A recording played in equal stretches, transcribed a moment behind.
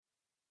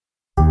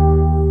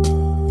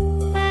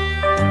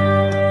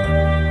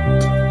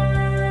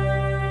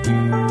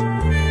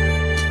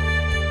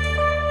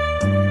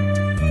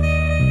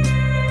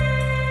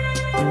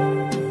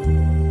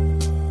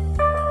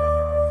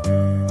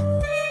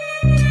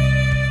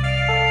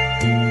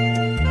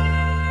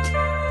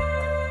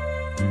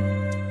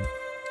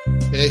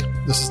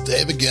This is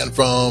Dave again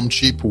from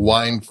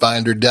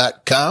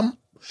cheapwinefinder.com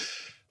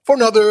for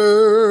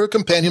another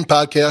companion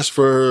podcast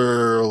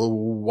for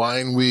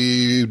wine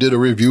we did a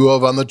review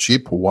of on the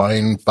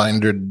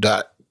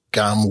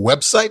cheapwinefinder.com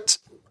website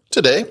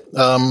today.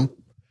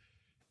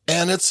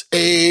 And it's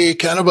a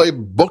kind of a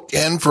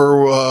bookend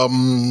for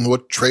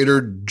what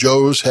Trader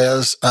Joe's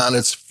has on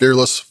its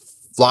Fearless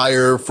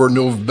flyer for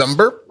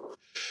November.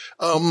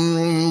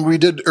 We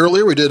did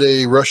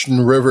a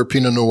Russian River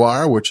Pinot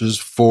Noir, which is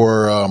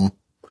for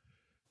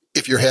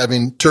if you're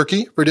having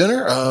turkey for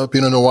dinner.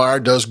 Pinot Noir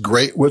does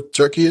great with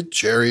turkey,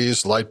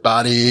 cherries, light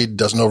bodied,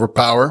 doesn't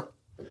overpower.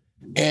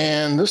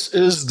 And this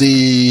is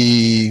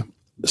the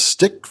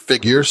Stick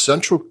Figure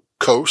Central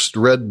Coast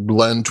Red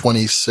Blend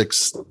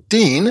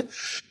 2016,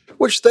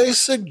 which they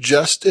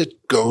suggest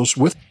it goes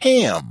with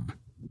ham.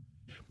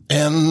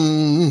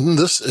 And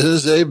this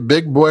is a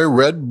big boy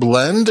red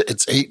blend.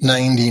 It's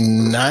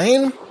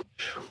 $8.99.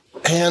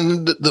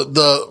 And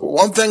the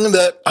one thing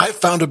that I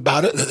found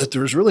about it, that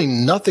there's really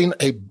nothing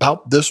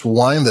about this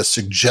wine that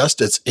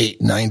suggests it's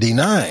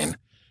 $8.99.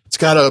 It's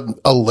got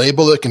a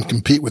label that can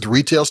compete with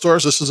retail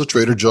stores. This is a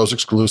Trader Joe's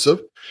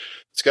exclusive.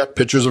 It's got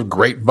pictures of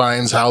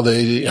grapevines, how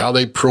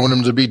they prune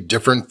them to be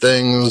different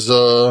things.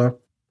 The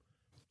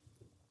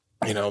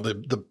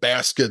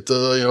basket,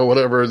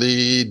 whatever,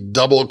 the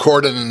double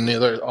cordon,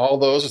 all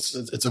those.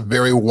 It's a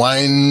very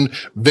wine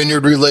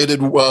vineyard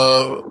related,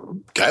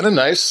 kind of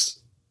nice.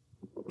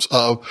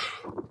 And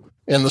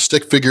the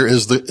stick figure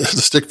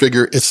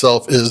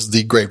itself is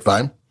the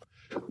grapevine.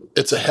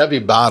 It's a heavy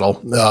bottle,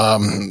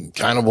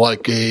 kind of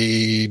like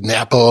a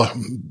Napa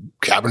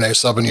Cabernet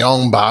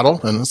Sauvignon bottle.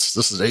 And this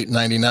is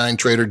 $8.99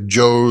 Trader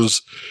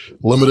Joe's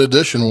limited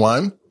edition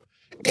wine.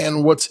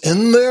 And what's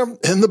in there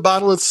in the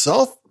bottle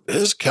itself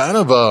is kind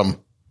of a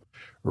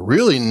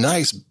really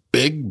nice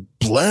big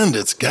blend.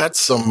 It's got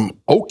some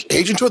oak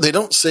aging to it. They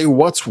don't say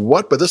what's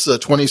what, but this is a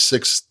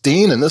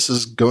 2016 and this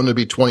is going to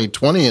be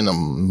 2020 in a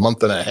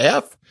month and a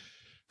half.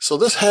 So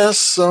this has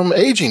some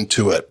aging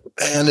to it,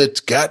 and it's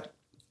got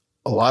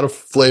a lot of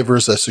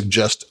flavors that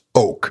suggest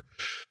oak.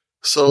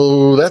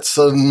 So that's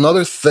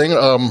another thing.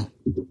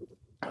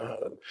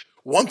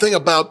 One thing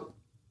about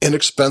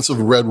inexpensive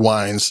red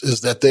wines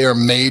is that they are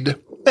made,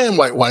 and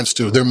white wines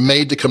too, they're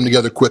made to come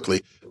together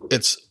quickly.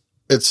 It's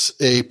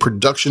a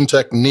production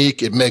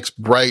technique. It makes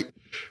bright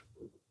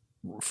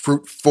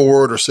fruit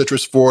forward or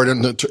citrus forward.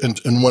 And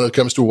when it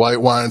comes to white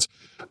wines,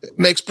 it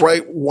makes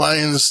bright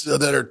wines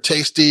that are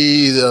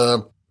tasty,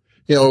 and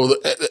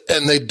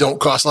they don't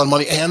cost a lot of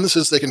money. And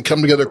they can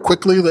come together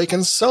quickly. They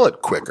can sell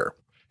it quicker.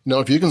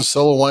 If you can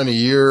sell a wine a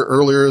year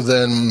earlier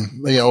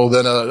than a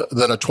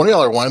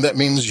 $20 wine, that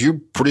means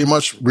you pretty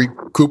much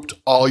recouped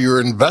all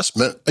your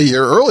investment a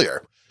year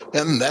earlier.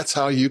 And that's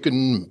how you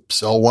can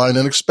sell wine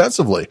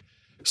inexpensively.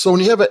 So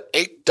when you have an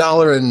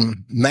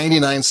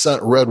 $8.99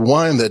 red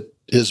wine that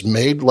is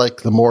made like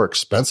the more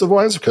expensive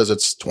wines, because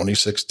it's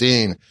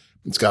 2016,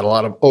 it's got a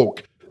lot of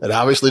oak. It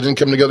obviously didn't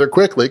come together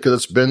quickly because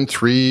it's been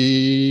 3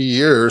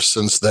 years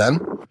since then.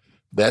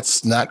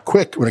 That's not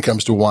quick when it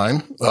comes to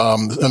wine.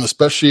 And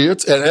especially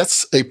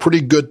that's a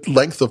pretty good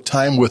length of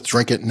time with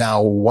drink it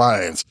now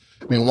wines.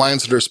 I mean,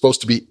 wines that are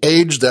supposed to be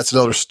aged, that's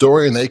another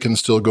story, and they can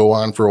still go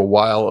on for a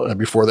while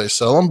before they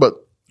sell them. But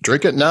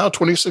drink it now,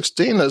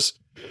 2016 is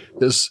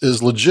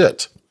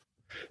legit.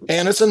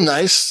 And it's a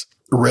nice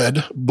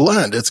red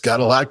blend. It's got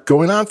a lot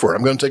going on for it.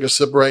 I'm going to take a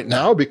sip right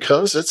now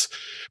because it's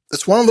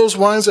one of those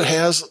wines that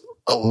has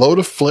a load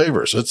of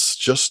flavors. It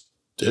just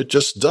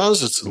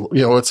does.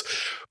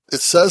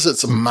 It says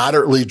it's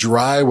moderately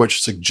dry,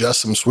 which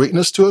suggests some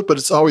sweetness to it, but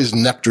it's always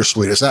nectar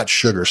sweet. It's not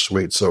sugar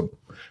sweet. So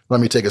let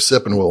me take a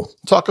sip and we'll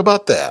talk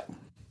about that.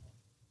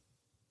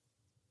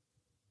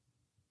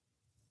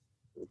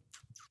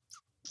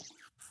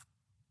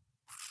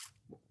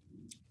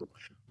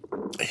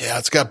 Yeah,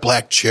 it's got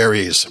black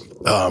cherries,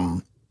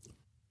 and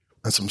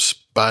some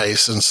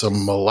spice and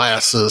some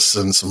molasses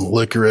and some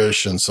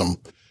licorice and some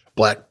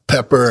black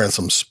pepper and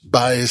some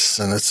spice.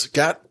 And it's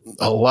got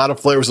a lot of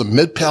flavors. The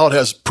mid palate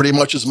has pretty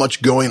much as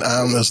much going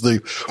on as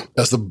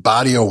the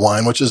body of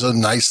wine, which is a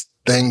nice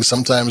thing.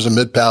 Sometimes the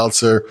mid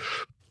palates are,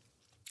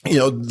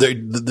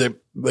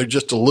 they're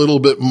just a little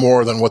bit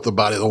more than what the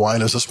body of the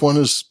wine is. This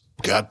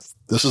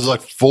is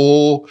like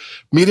full,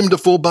 medium to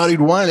full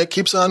bodied wine. It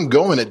keeps on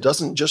going. It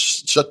doesn't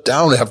just shut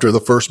down after the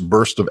first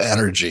burst of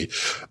energy.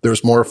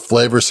 There's more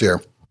flavors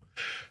here.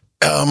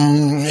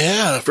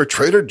 For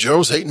Trader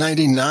Joe's,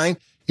 $8.99.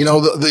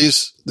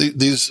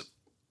 These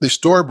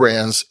store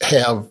brands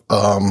have,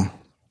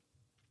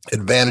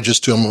 advantages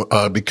to them,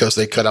 because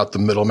they cut out the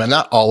middleman,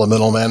 not all the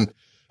middlemen.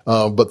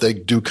 But they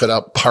do cut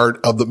out part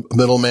of the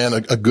middleman,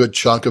 a good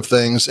chunk of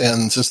things.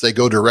 And since they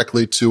go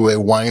directly to a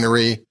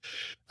winery,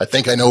 I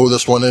think I know who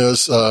this one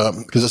is,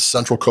 because it's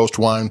Central Coast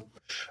wine.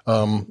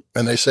 And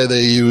they say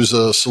they use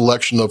a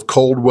selection of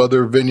cold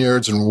weather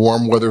vineyards and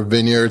warm weather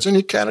vineyards, and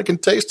you kind of can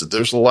taste it.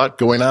 There's a lot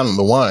going on in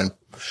the wine.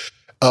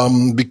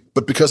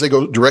 But because they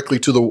go directly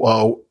to the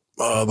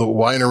the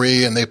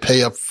winery and they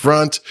pay up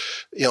front,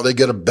 they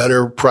get a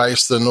better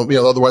price than,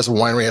 otherwise the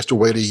winery has to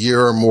wait a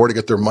year or more to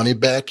get their money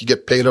back. You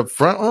get paid up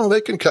front. Oh,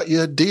 they can cut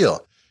you a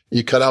deal.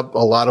 You cut out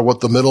a lot of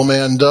what the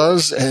middleman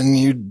does and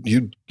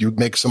you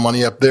make some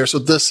money up there. So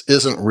this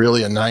isn't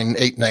really a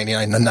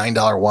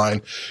 $8.99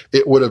 wine.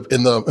 It would have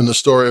in the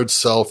store, it would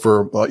sell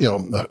for,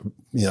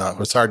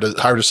 it's hard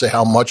to say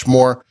how much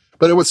more,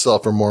 but it would sell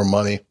for more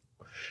money.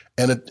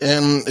 And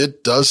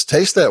it does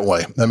taste that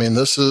way. I mean,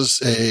 this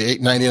is a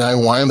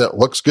 $8.99 wine that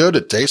looks good.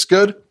 It tastes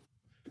good.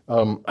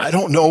 I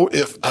don't know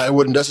if I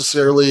would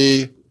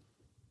necessarily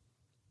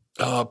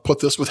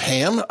put this with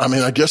ham. I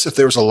mean, I guess if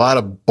there was a lot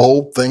of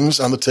bold things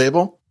on the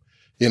table,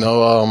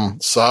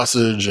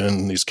 sausage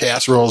and these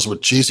casseroles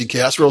with cheesy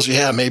casseroles,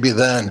 yeah, maybe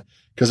then,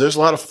 because there's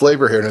a lot of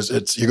flavor here,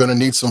 and you're going to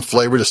need some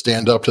flavor to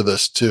stand up to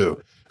this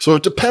too. So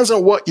it depends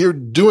on what you're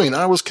doing.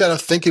 I was kind of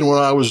thinking when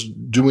I was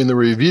doing the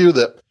review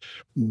that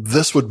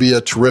this would be a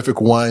terrific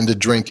wine to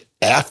drink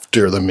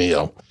after the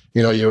meal.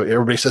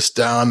 Everybody sits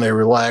down, they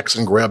relax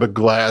and grab a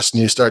glass,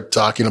 and you start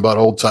talking about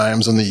old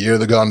times and the year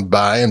that gone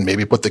by, and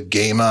maybe put the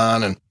game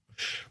on, and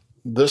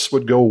this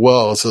would go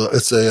well. It's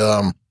got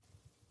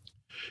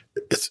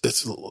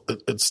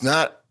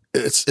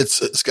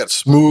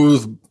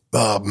smooth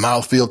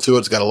mouthfeel to it.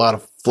 It's got a lot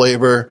of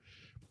flavor.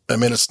 I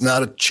mean, it's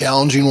not a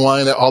challenging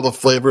wine. All the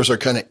flavors are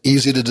kind of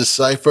easy to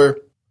decipher.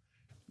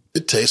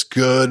 It tastes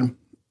good.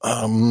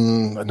 A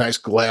nice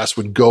glass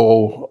would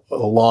go a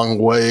long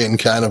way and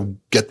kind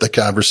of get the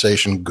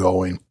conversation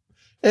going.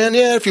 And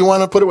yeah, if you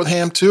want to put it with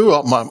ham too,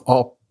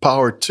 all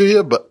power to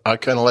you, but I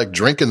kind of like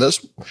drinking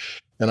this,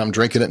 and I'm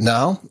drinking it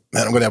now,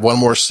 and I'm going to have one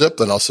more sip,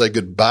 then I'll say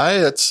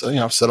goodbye.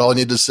 I've said all I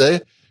need to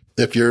say.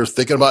 If you're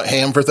thinking about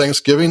ham for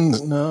Thanksgiving,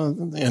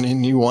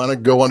 and you want to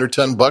go under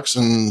 $10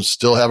 and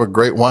still have a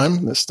great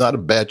wine, it's not a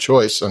bad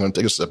choice. I'm going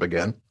to take a sip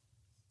again.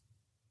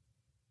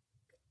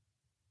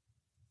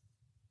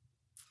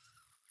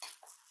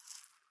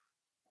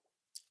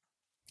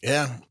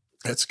 Yeah,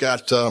 it's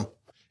got,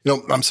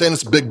 I'm saying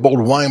it's a big, bold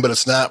wine, but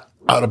it's not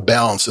out of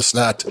balance. It's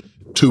not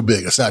too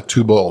big. It's not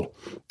too bold.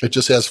 It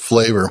just has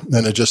flavor,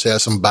 and it just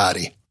has some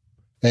body.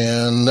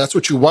 And that's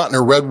what you want in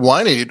a red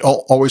wine. And you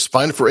don't always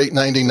find it for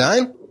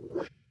 $8.99.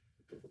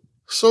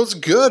 So it's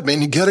good,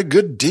 man. You get a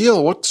good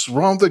deal. What's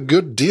wrong with a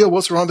good deal?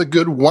 What's wrong with a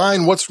good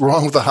wine? What's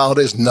wrong with the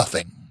holidays?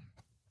 Nothing.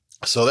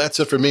 So that's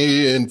it for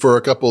me. And for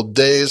a couple of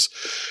days,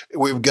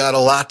 we've got a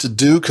lot to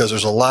do because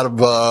there's a lot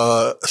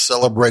of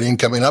celebrating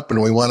coming up,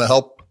 and we want to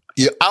help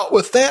you out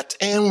with that,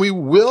 and we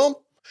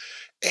will.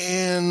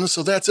 And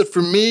so that's it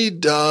for me.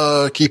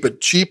 Keep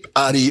it cheap.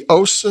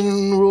 Adios,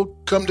 and we'll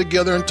come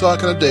together and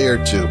talk in a day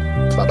or two.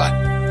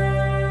 Bye-bye.